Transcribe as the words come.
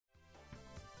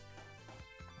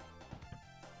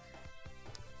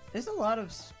There's a lot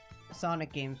of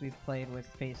Sonic games we've played with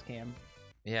face cam.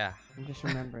 Yeah. I'm just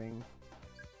remembering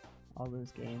all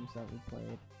those games that we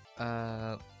played.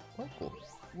 Cool.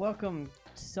 Welcome,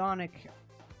 Sonic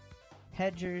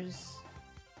Hedgers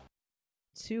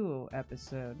 2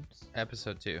 episodes.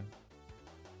 Episode 2.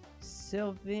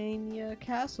 Sylvania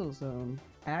Castle Zone,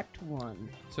 Act 1.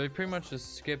 So we pretty much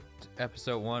just skipped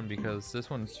episode 1 because this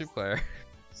one's 2-player.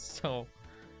 So,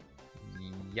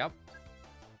 yep.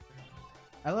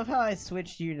 I love how I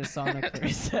switched you to Sonic for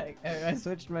a sec. I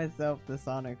switched myself to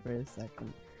Sonic for a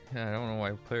second. Yeah, I don't know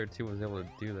why player 2 was able to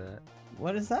do that.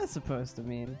 What is that supposed to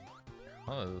mean?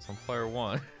 Oh, it's on player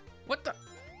 1. What the?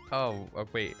 Oh,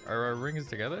 wait. Are our rings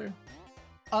together?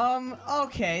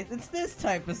 Okay. It's this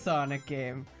type of Sonic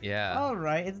game. Yeah.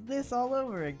 Alright, it's this all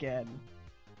over again.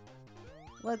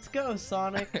 Let's go,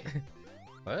 Sonic.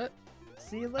 What?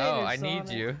 See you later, Oh, I Sonic.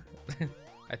 need you.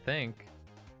 I think.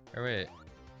 Or wait.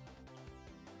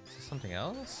 Is this something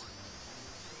else?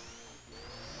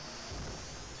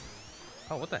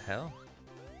 Oh, what the hell?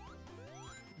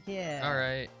 Yeah.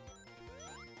 Alright.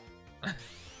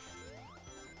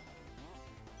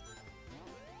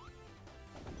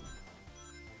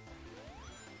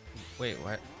 Wait,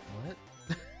 what? What?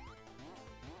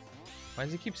 Why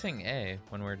does he keep saying A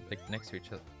when we're like next to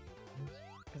each other?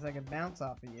 Because I could bounce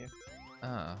off of you.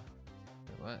 Oh.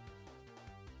 Wait,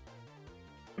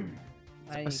 what?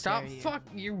 I Stop carry you. fuck,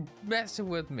 you're messing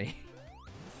with me.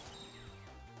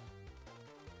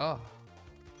 Oh.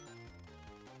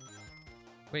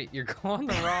 Wait, you're going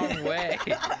the wrong way.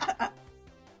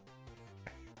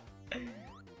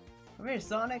 Come here,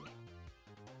 Sonic.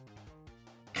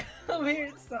 Come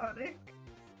here, Sonic.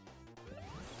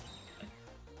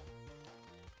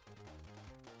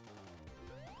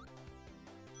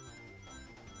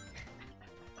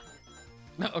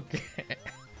 Okay.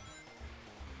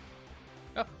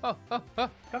 Oh.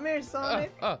 Come here,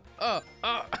 Sonic. Oh.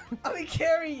 Let me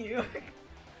carry you.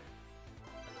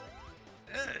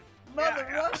 Mother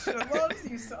Russia loves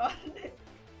you, Sonic.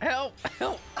 Help!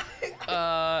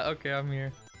 Okay, I'm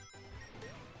here.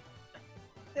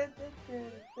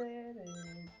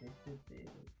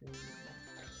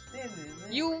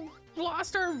 You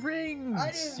lost our rings!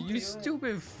 I didn't do You it.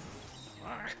 stupid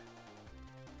fuck.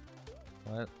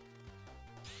 What?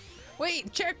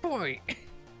 Wait, checkpoint!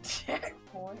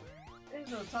 Checkpoint? There's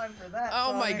no time for that.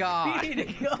 Oh my Sonic. God. We need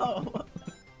to go.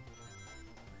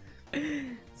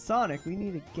 Sonic, we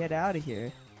need to get out of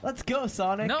here. Let's go,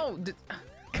 Sonic. No!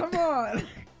 Come on.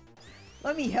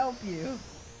 Let me help you.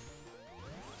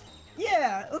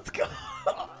 Yeah, let's go.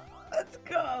 Let's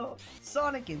go.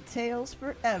 Sonic and Tails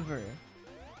forever.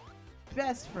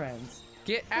 Best friends.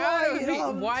 Get out of Fly it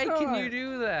all me! the Why can you time.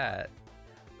 do that?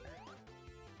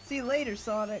 See you later,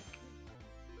 Sonic.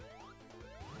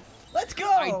 Let's go.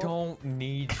 I don't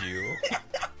need you.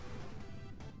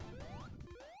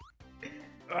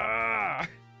 Ah!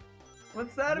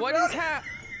 What's that What about? is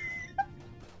happening?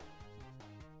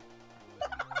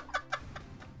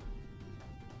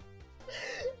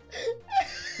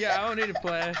 Yeah, I don't need to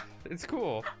play. It's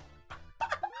cool.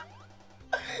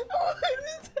 What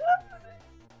is happening?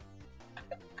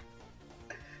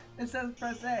 It says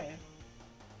press A.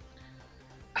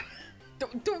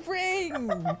 The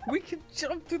ring! We can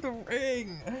jump to the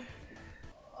ring!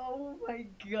 Oh my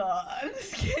god,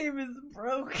 this game is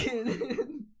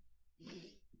broken.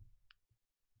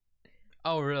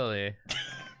 Oh, really?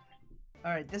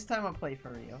 Alright, this time I'll play for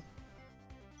real.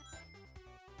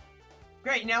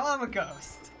 Great, now I'm a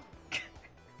ghost.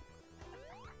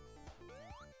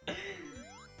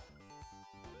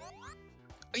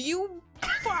 You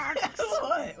fucks!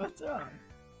 What? What's wrong?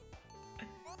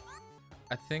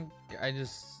 I think I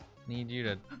just need you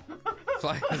to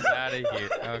fly us out of here.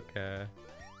 Okay.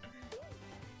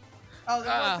 Oh,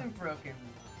 that wasn't broken.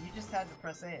 You just had to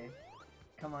press A.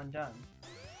 Come undone.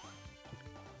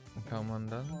 Come on,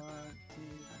 done. Want to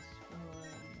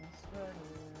destroy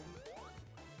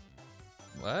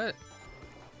the sweater. What?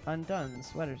 Undone, the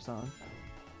sweater song.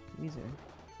 These are.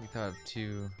 We thought of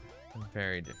two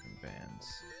very different bands.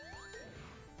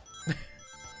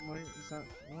 What is that?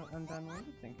 What undone? What are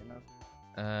you thinking of?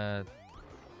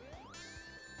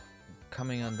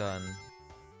 Coming Undone.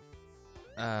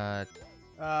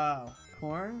 Oh,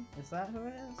 Corn? Is that who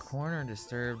it is? Corn or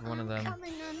Disturbed, one of them.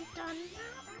 Coming undone.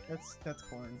 That's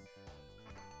Corn.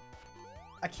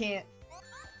 I can't.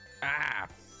 Ah!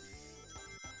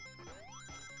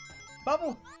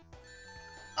 Bubble!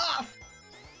 Off!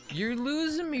 You're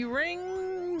losing me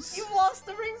rings! You lost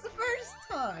the rings the first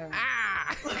time!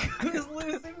 Ah! Look who's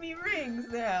losing me rings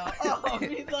now! Oh,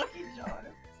 you lucky John.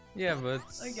 Yeah, but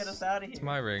it's, Get us out of here. it's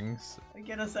my rings.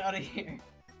 Get us out of here.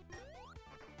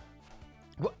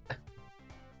 What?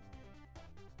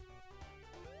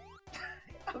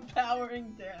 I'm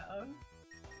powering down.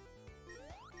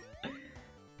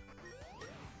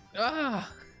 Ah!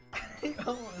 I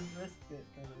almost missed it.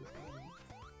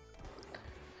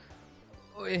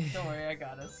 Oi. Don't worry, I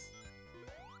got us.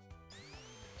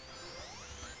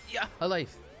 Yeah, a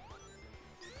life.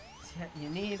 You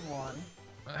need one.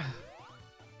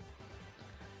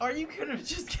 Or you could have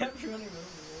just kept running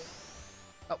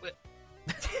over Oh, wait.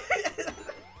 it.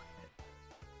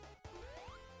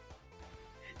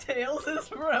 Tails is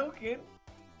broken.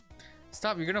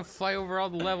 Stop, you're gonna fly over all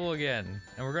the level again.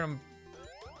 And we're gonna...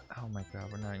 Oh my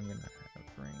god, we're not even gonna have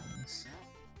rings.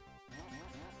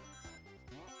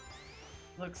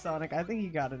 Look, Sonic, I think you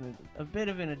got a bit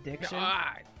of an addiction.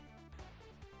 Ah!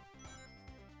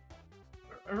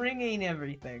 A ring ain't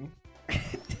everything.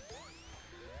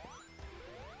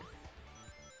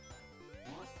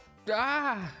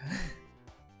 Ah!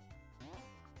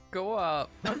 Go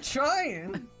up. I'm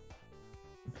trying.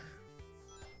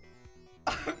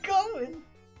 I'm going.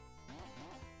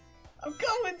 I'm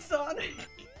going, Sonic.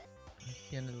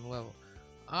 The end of the level.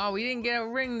 Oh, we didn't get a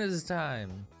ring this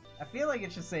time. I feel like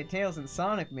it should say Tails and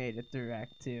Sonic made it through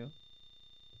Act 2.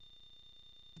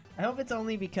 I hope it's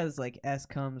only because, like, S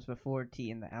comes before T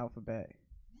in the alphabet.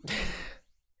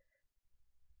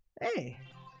 Hey!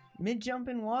 Mid-jump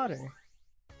in water.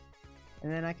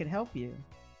 And then I could help you.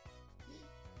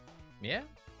 Yeah?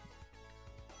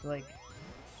 Like,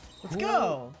 let's Whoa.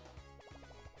 go!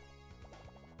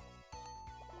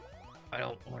 I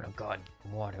don't want a god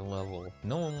water level.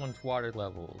 No one wants water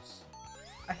levels.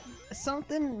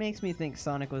 Something makes me think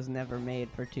Sonic was never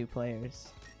made for 2 players.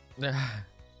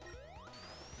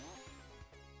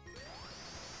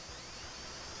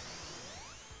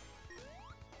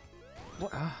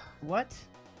 What? What?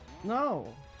 No!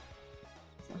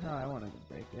 That's not how I wanted to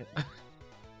break it.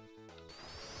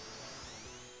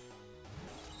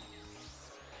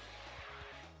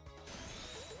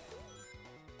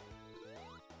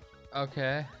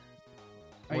 Okay.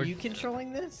 Are you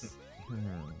controlling this?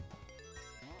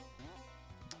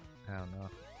 I don't know.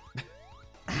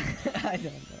 I don't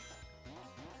know.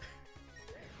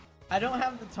 I don't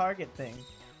have the target thing.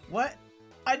 What?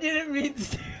 I didn't mean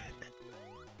to.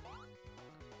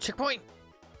 Checkpoint!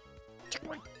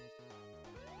 Checkpoint!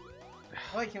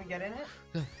 Wait, can we get in it?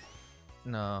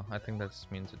 No, I think that just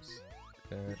means it's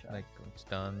good. Like, it's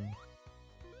done.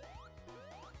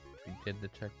 We did the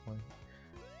checkpoint.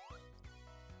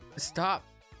 Stop!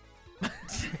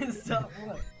 Stop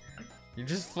what? You're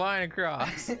just flying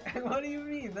across. What do you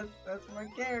mean? That's my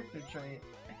character trait.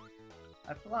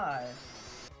 I fly.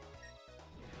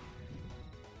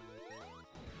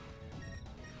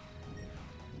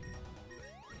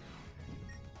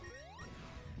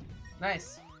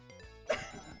 Nice.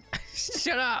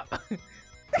 Shut up!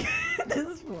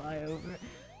 This flyover.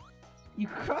 You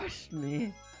crushed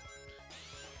me.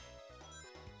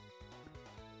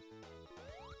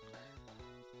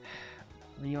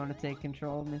 You want to take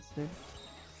control, mister?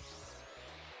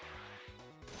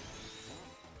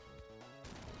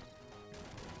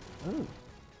 Ooh.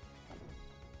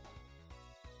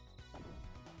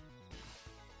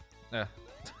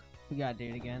 We gotta do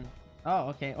it again. Oh,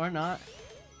 okay, or not.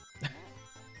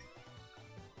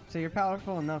 So you're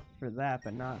powerful enough for that,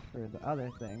 but not for the other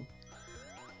thing.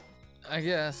 I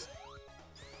guess.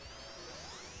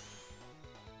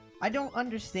 I don't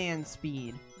understand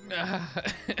speed.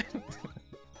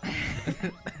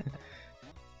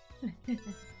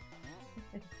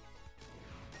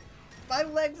 My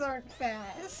legs aren't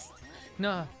fast.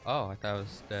 No. Oh, I thought I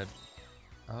was dead.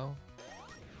 Oh.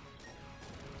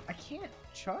 I can't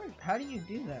charge. How do you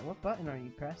do that? What button are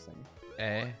you pressing?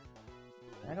 A.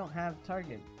 I don't have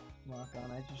target lock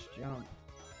on. I just jump.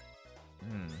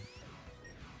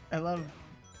 I love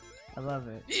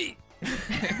it.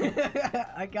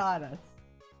 I got us.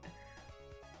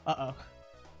 Uh-oh.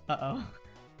 Uh-oh.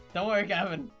 Don't worry,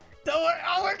 Gavin. Don't worry.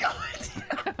 Oh, we're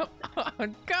going down. Oh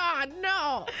God,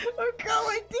 no! We're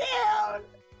going down.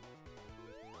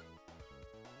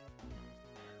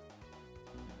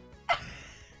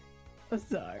 I'm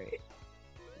sorry.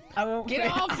 I won't Get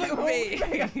fail. off I of won't me!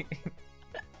 fail.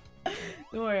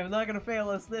 Don't worry, I'm not gonna fail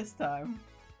us this time.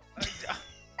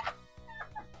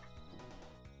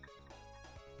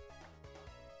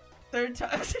 Third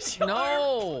time's a charm.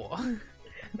 No!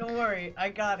 Don't worry, I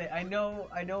got it. I know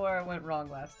where I went wrong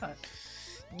last time.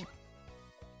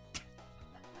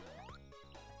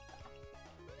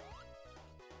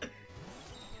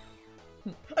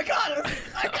 I got us!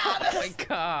 I got us! Oh my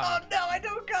God! Oh no, I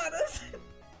don't got us!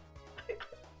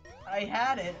 I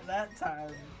had it that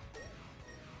time.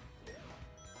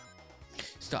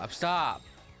 Stop! Stop!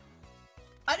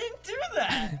 I didn't do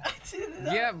that. I did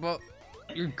not. Yeah, but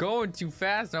you're going too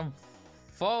fast. I'm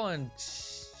falling.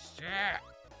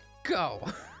 Go.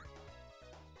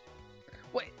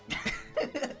 Wait.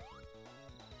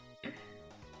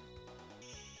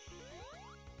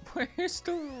 Where's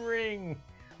the ring?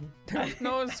 There's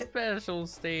no special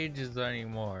stages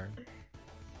anymore.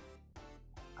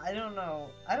 I don't know.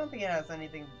 I don't think it has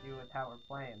anything to do with how we're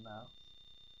playing, though.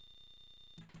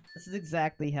 This is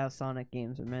exactly how Sonic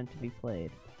games are meant to be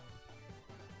played.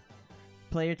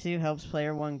 Player 2 helps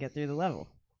player 1 get through the level.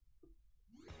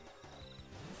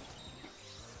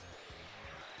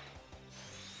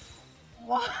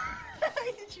 Why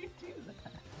did you do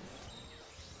that?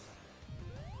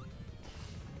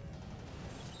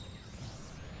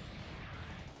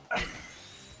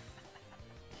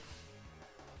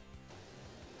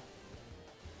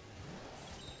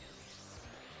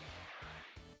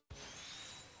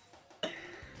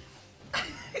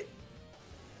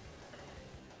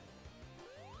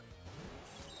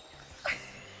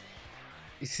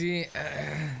 You see,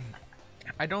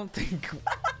 I don't think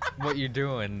what you're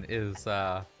doing is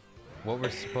what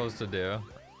we're supposed to do.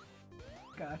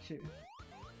 Got you.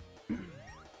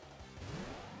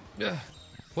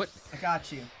 What? I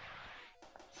got you.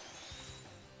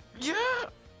 Yeah.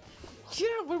 Yeah.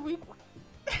 What we?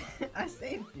 I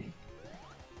saved you.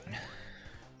 I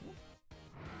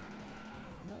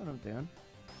know what I'm doing.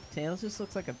 Tails just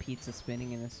looks like a pizza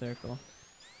spinning in a circle.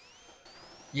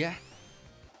 Yeah.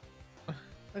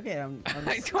 Okay, I'm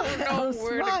I don't know I'm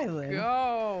where smiling. to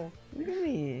go. Look at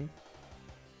me.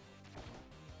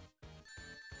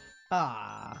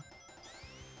 Ah.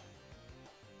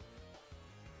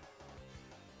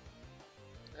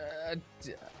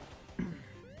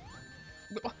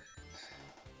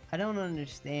 I don't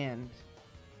understand.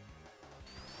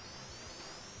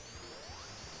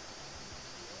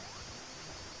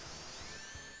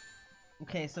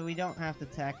 Okay, so we don't have to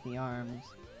tack the arms.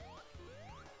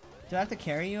 Do I have to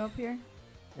carry you up here?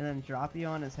 And then drop you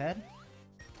on his head?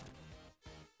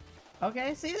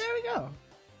 Okay, see, there we go.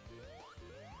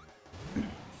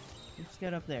 Let's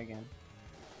get up there again.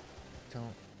 I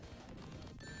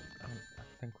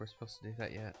think we're supposed to do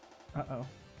that yet. Uh-oh.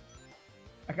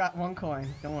 I got 1 coin,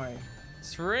 don't worry.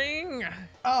 It's ring!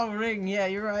 Oh, ring, yeah,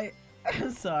 you're right.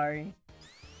 I'm sorry.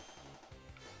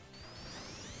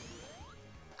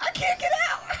 I can't get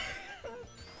out!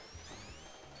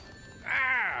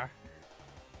 Ah!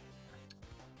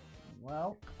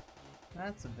 Well,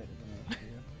 that's a bit of an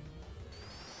issue.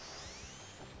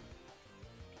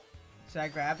 Should I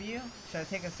grab you? Should I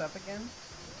take us up again?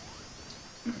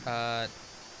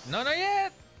 No, not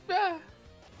yet!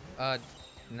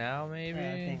 Now maybe?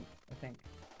 Yeah, I think.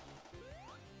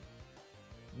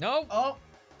 Nope! Oh!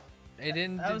 It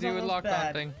didn't That was do with almost lockdown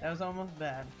bad. thing. That was almost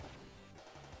bad.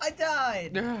 I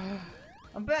died!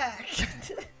 I'm back!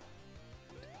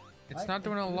 It's not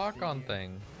doing a lock-on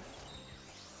thing.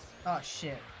 Oh,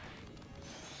 shit.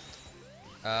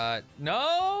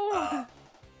 No!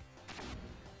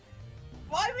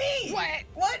 Why me? What?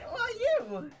 What? Why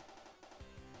you?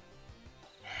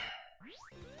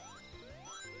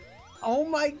 Oh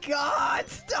my god!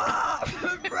 Stop!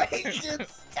 Break it!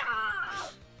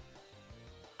 Stop!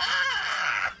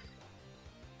 Ah!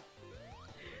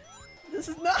 This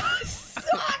is not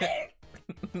Sonic!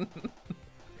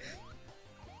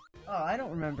 Oh, I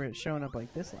don't remember it showing up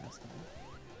like this last time.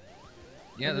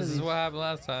 Yeah, What are this is these? what happened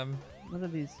last time. What are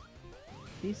these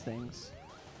things?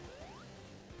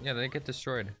 Yeah, they get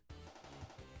destroyed.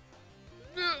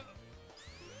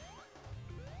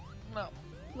 No.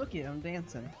 Look at I'm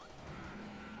dancing.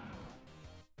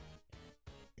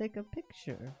 Take a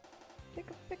picture. Take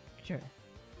a picture.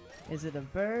 Is it a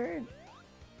bird?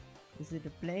 Is it a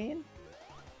plane?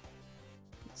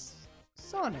 It's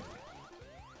Sonic.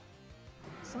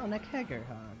 Sonic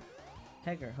Hedgehog.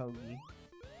 Hedgehoggy.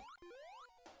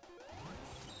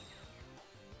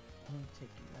 I'm gonna take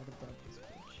you right above this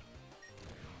bitch.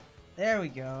 There we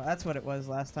go. That's what it was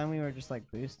last time. We were just like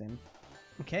boosting.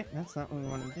 Okay, that's not what we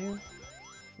want to do.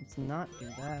 Let's not do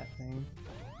that thing.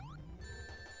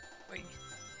 Wait.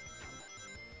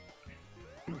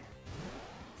 Okay,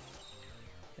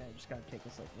 I just gotta take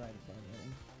us like right above it.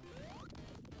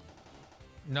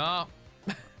 No.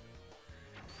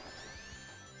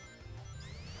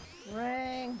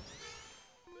 Ring!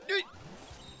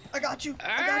 I got you! I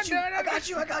Ah, got you! no, no, I got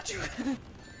you! I got you!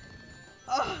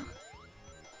 Oh!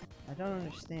 I don't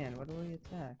understand. What do we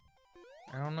attack?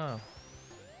 I don't know.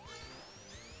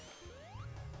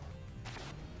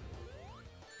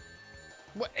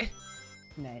 What?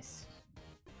 Nice.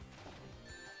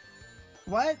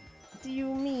 What do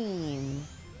you mean?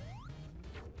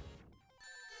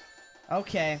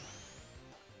 Okay.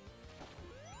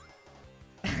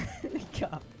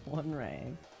 Got one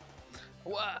ring.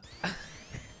 What?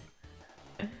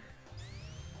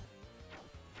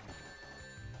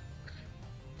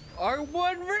 Our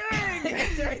one ring!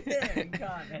 It's right there. You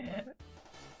got it.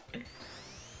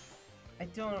 I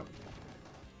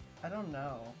don't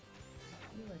know.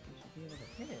 I feel like we should be able to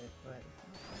hit it, but it's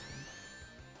not working.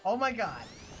 Oh my god!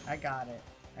 I got it.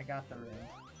 I got the ring.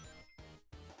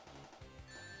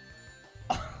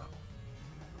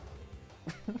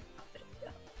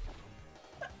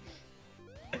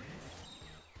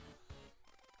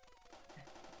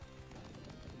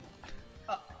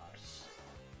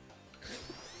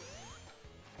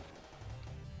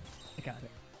 I got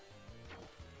it.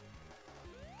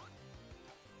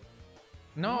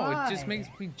 No, Why? it just makes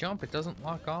me jump. It doesn't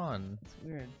lock on. It's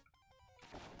weird.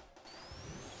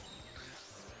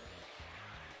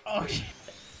 Oh shit.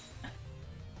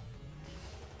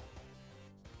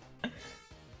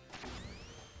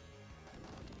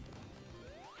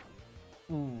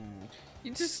 Ooh.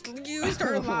 You just used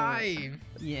our life.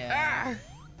 Yeah. Ah!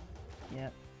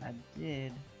 Yep, I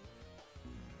did.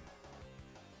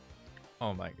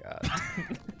 Oh my god.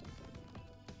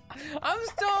 I'm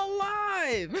still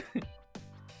alive!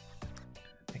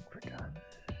 I think we're done.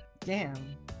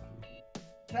 Damn.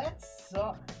 That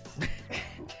sucks.